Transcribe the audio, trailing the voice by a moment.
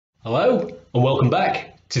Hello and welcome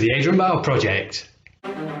back to the Adrian project.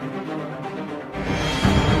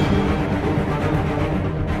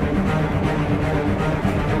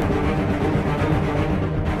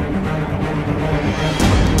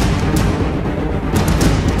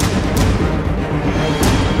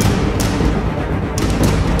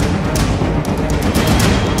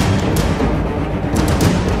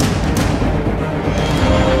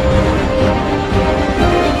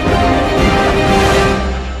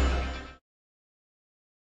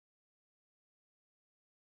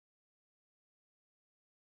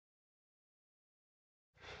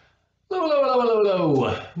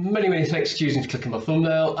 Hello. Many thanks for choosing to click on my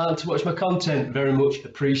thumbnail and to watch my content. Very much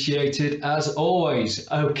appreciated as always.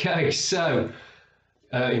 Okay, so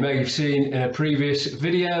you may have seen in a previous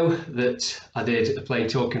video that I did a plain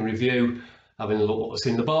talking review, having a look at what's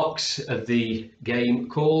in the box of the game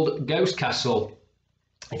called Ghost Castle.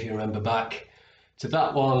 If you remember back to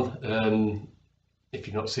that one, if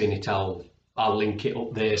you've not seen it, I'll link it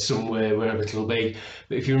up there somewhere, wherever it'll be.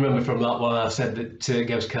 But if you remember from that one, I said that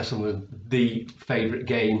Ghost Castle was the favourite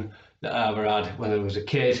game that I ever had when I was a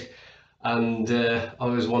kid, and I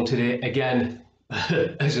always wanted it again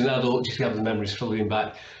as an adult, just to have the memories flooding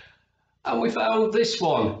back. And we found this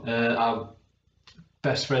one. Our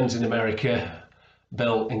best friends in America,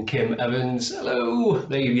 Bill and Kim Evans, hello,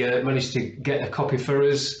 they managed to get a copy for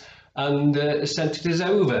us and sent it us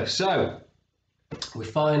over. So we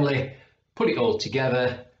finally put it all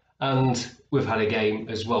together and we've had a game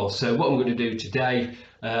as well. So what I'm going to do today,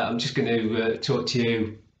 I'm just going to talk to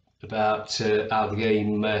you about how the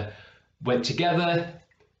game went together,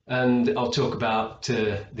 and I'll talk about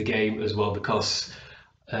the game as well, because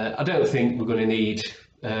I don't think we're going to need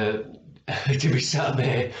to be sat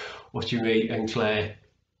there watching me and Claire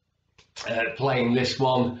playing this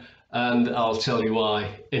one, and I'll tell you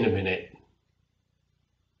why in a minute.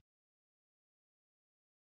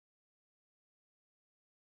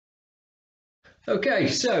 Okay,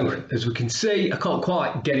 so as we can see, I can't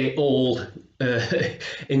quite get it all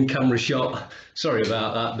in camera shot. Sorry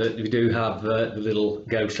about that, but we do have the little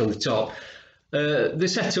ghost on the top. The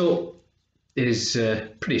setup is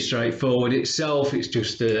pretty straightforward itself. It's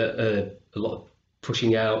just a lot of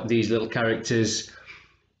pushing out these little characters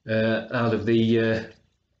out of the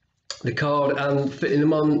card and fitting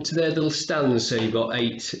them onto their little stands. So you've got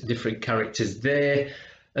 8 different characters there.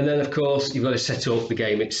 And then of course you've got to set up the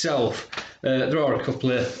game itself. There are a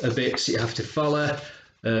couple of bits you have to follow.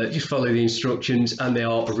 Just follow the instructions and they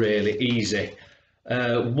are really easy.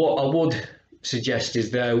 What I would suggest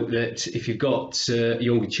is though that if you've got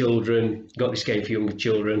younger children, got this game for younger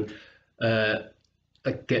children, get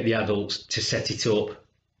the adults to set it up,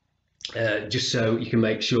 just so you can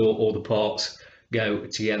make sure all the parts go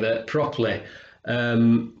together properly.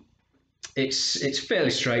 It's fairly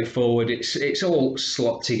straightforward. It's all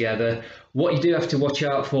slot together. What you do have to watch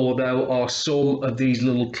out for though are some of these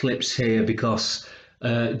little clips here, because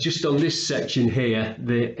just on this section here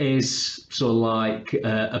there is sort of like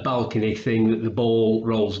a balcony thing that the ball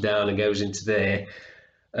rolls down and goes into there,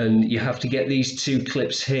 and you have to get these 2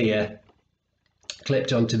 clips here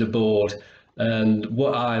clipped onto the board. And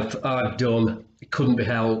what I've done, it couldn't be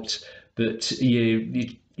helped, but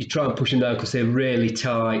you try and push them down because they're really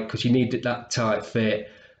tight, because you need that tight fit,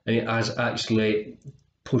 and it has actually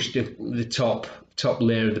pushed the top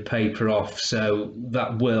layer of the paper off, so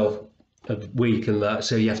that will weaken that,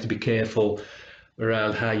 so you have to be careful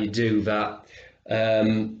around how you do that.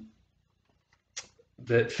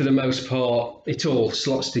 But for the most part it all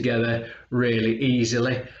slots together really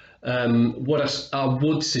easily. What I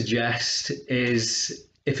would suggest is,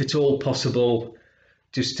 if at all possible,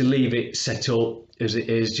 just to leave it set up as it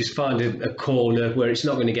is. Just find a corner where it's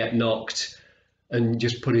not going to get knocked and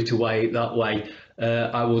just put it away that way.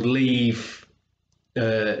 I would leave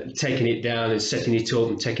taking it down and setting it up,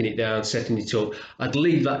 and taking it down, setting it up. I'd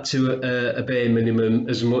leave that to a bare minimum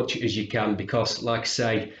as much as you can, because like I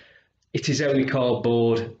say, it is only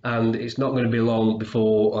cardboard and it's not going to be long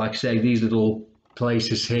before, like I say, these little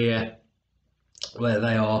places here where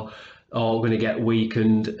they are going to get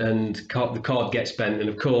weakened and the card gets bent. And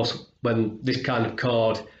of course, when this kind of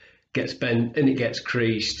card gets bent and it gets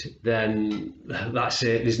creased, then that's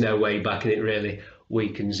it, there's no way back, and it really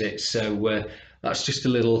weakens it. So that's just a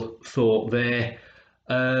little thought there.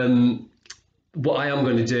 What I am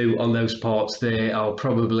going to do on those parts there, I'll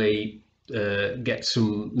probably get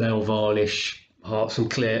some nail varnish, some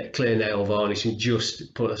clear nail varnish, and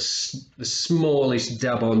just put the smallest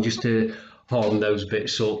dab on, just to harden those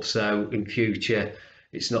bits up, so in future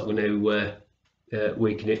it's not going to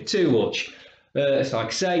weaken it too much. So like I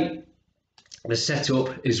say, the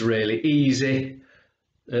setup is really easy.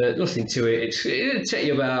 Nothing to it. It'll take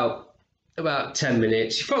you about 10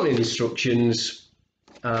 minutes. You follow the instructions,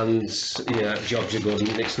 and jobs are good,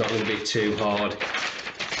 and it's not going to be too hard.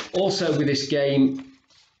 Also, with this game,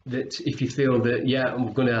 that if you feel that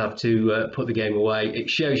I'm going to have to put the game away, it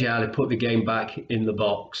shows you how to put the game back in the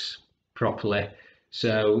box properly,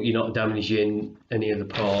 so you're not damaging any of the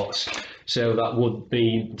parts. So that would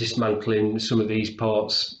mean dismantling some of these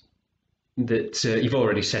parts that you've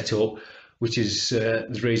already set up, which is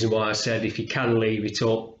the reason why I said if you can leave it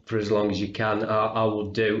up for as long as you can, I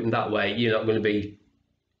would do, and that way you're not going to be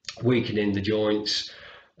weakening the joints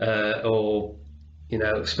or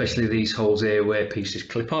especially these holes here where pieces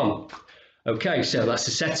clip on. Okay, so that's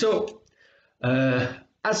the setup.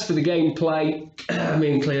 As for the gameplay,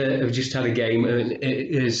 me and Claire have just had a game, and it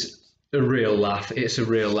is a real laugh. It's a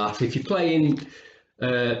real laugh. If you're playing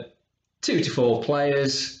 2 to 4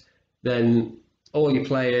 players, then all your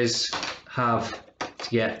players have to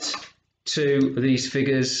get 2 of these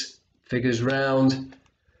figures round.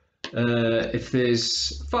 If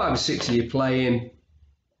there's 5 or 6 of you playing,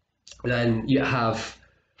 then you have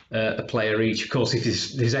a player each. Of course, if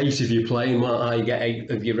there's 8 of you playing, well, you get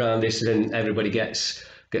 8 of you around this, then everybody gets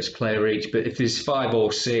a player each. But if there's 5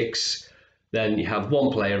 or 6, then you have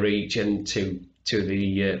 1 player each, and two of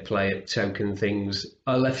the player token things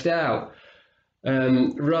are left out.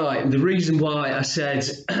 Right, the reason why I said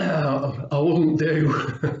I wouldn't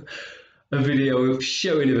do a video of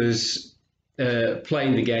showing us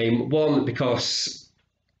playing the game, one, because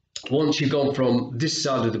once you've gone from this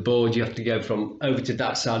side of the board, you have to go from over to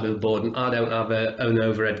that side of the board, and I don't have an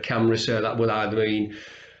overhead camera, so that would either mean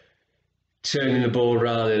turning the board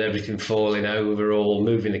around and everything falling over, or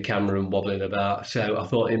moving the camera and wobbling about. So I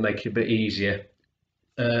thought it'd make it a bit easier,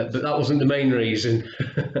 but that wasn't the main reason.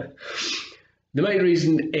 The main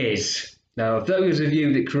reason is, now those of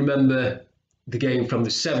you that can remember the game from the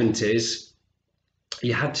 70s,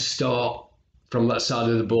 you had to start from that side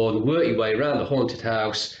of the board and work your way around the haunted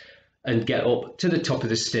house and get up to the top of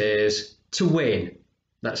the stairs to win.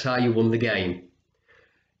 That's how you won the game.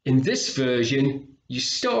 In this version, you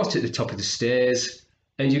start at the top of the stairs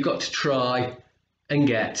and you've got to try and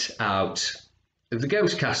get out of the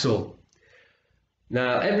ghost castle.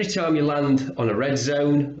 Now, every time you land on a red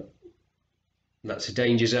zone, that's a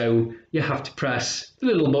danger zone, you have to press the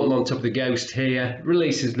little button on top of the ghost here,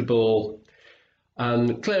 releases the ball.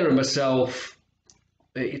 And Claire and myself,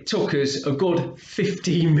 it took us a good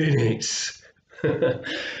 15 minutes.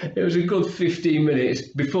 It was a good 15 minutes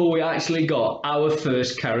before we actually got our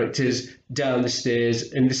first characters down the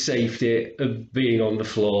stairs in the safety of being on the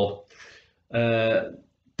floor. The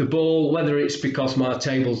ball, whether it's because my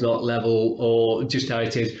table's not level or just how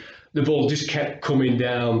it is, the ball just kept coming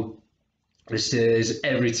down the stairs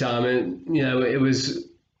every time, and it was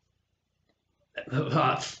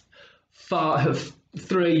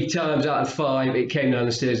 3 times out of 5 it came down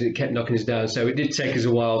the stairs and it kept knocking us down. So it did take us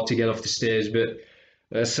a while to get off the stairs, but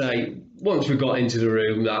I say once we got into the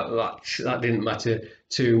room, that didn't matter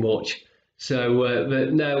too much. So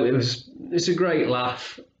but no, it's a great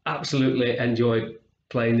laugh. Absolutely enjoyed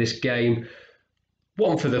playing this game.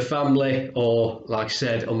 One for the family, or like I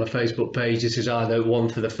said on my Facebook page, this is either one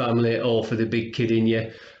for the family or for the big kid in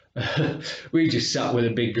you. We just sat with a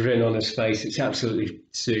big grin on his face. It's absolutely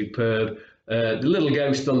superb. The little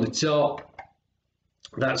ghost on the top,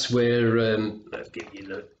 that's where, let's give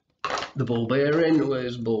you the ball bearing.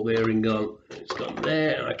 Where's the ball bearing gone? It's gone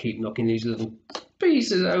there. I keep knocking these little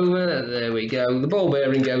pieces over. There we go. The ball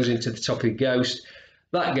bearing goes into the top of the ghost.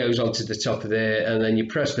 That goes onto the top of there, and then you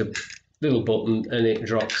press the little button and it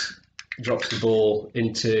drops the ball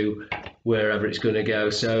into wherever it's going to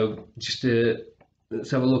go. So just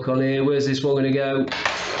let's have a look on here. Where's this one going to go?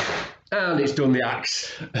 And it's done the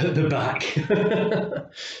axe at the back.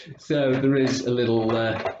 So there is a little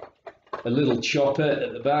chopper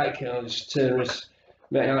at the back. I'll just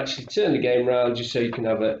actually turn the game around just so you can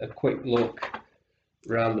have a quick look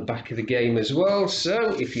around the back of the game as well.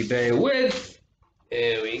 So if you bear with,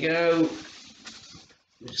 here we go.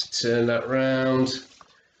 Just turn that round,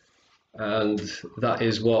 and that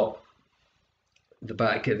is what the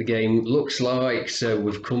back of the game looks like. So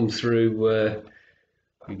we've come through,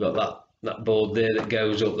 we've got that board there that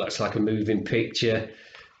goes up, that's like a moving picture.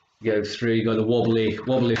 You go through, you've got the wobbly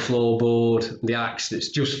floorboard, the axe that's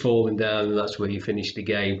just fallen down, and that's where you finish the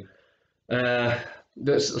game.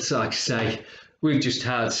 That's like I say, we've just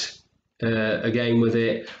had a game with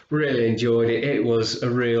it, really enjoyed it. It was a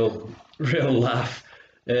real laugh.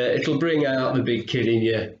 It'll bring out the big kid in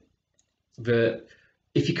you, but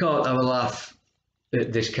if you can't have a laugh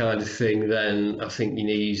at this kind of thing, then I think you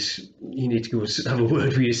need to go and have a word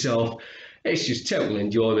with yourself. It's just total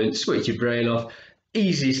enjoyment, switch your brain off.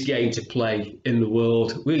 Easiest game to play in the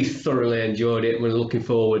world. We thoroughly enjoyed it. We're looking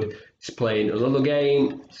forward to playing another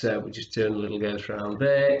game. So we'll just turn the little goes around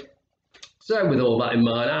there. So with all that in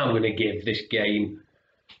mind, I'm going to give this game,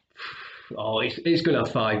 it's going to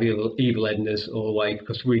have 5 evil Ednas all the way,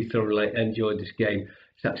 because we thoroughly enjoyed this game.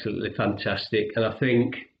 It's absolutely fantastic. And I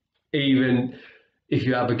think even if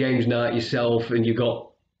you have a games night yourself and you've got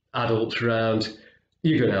adults around,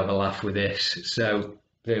 you're going to have a laugh with this. So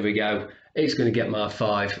there we go. It's going to get my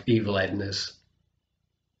 5 evil Ednas.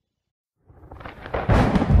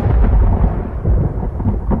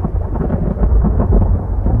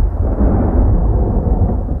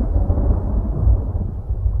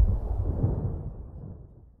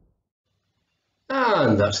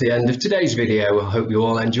 And that's the end of today's video. I hope you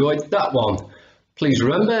all enjoyed that one. Please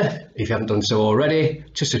remember, if you haven't done so already,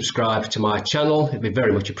 to subscribe to my channel. It'd be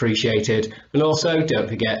very much appreciated. And also don't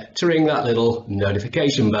forget to ring that little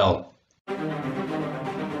notification bell.